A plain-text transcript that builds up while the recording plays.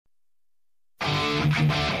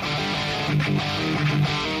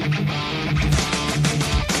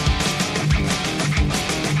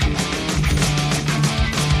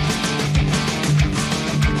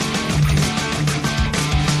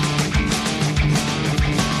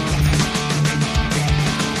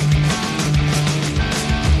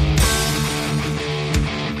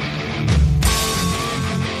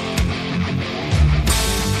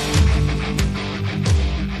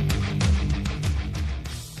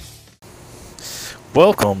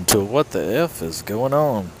Welcome to What the F is Going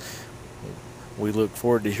On. We look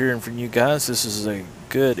forward to hearing from you guys. This is a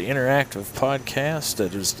good interactive podcast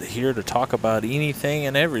that is here to talk about anything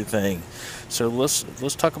and everything. So let's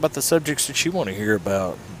talk about the subjects that you want to hear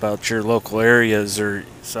about your local areas or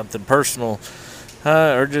something personal,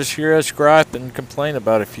 or just hear us gripe and complain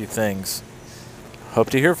about a few things. Hope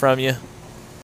to hear from you.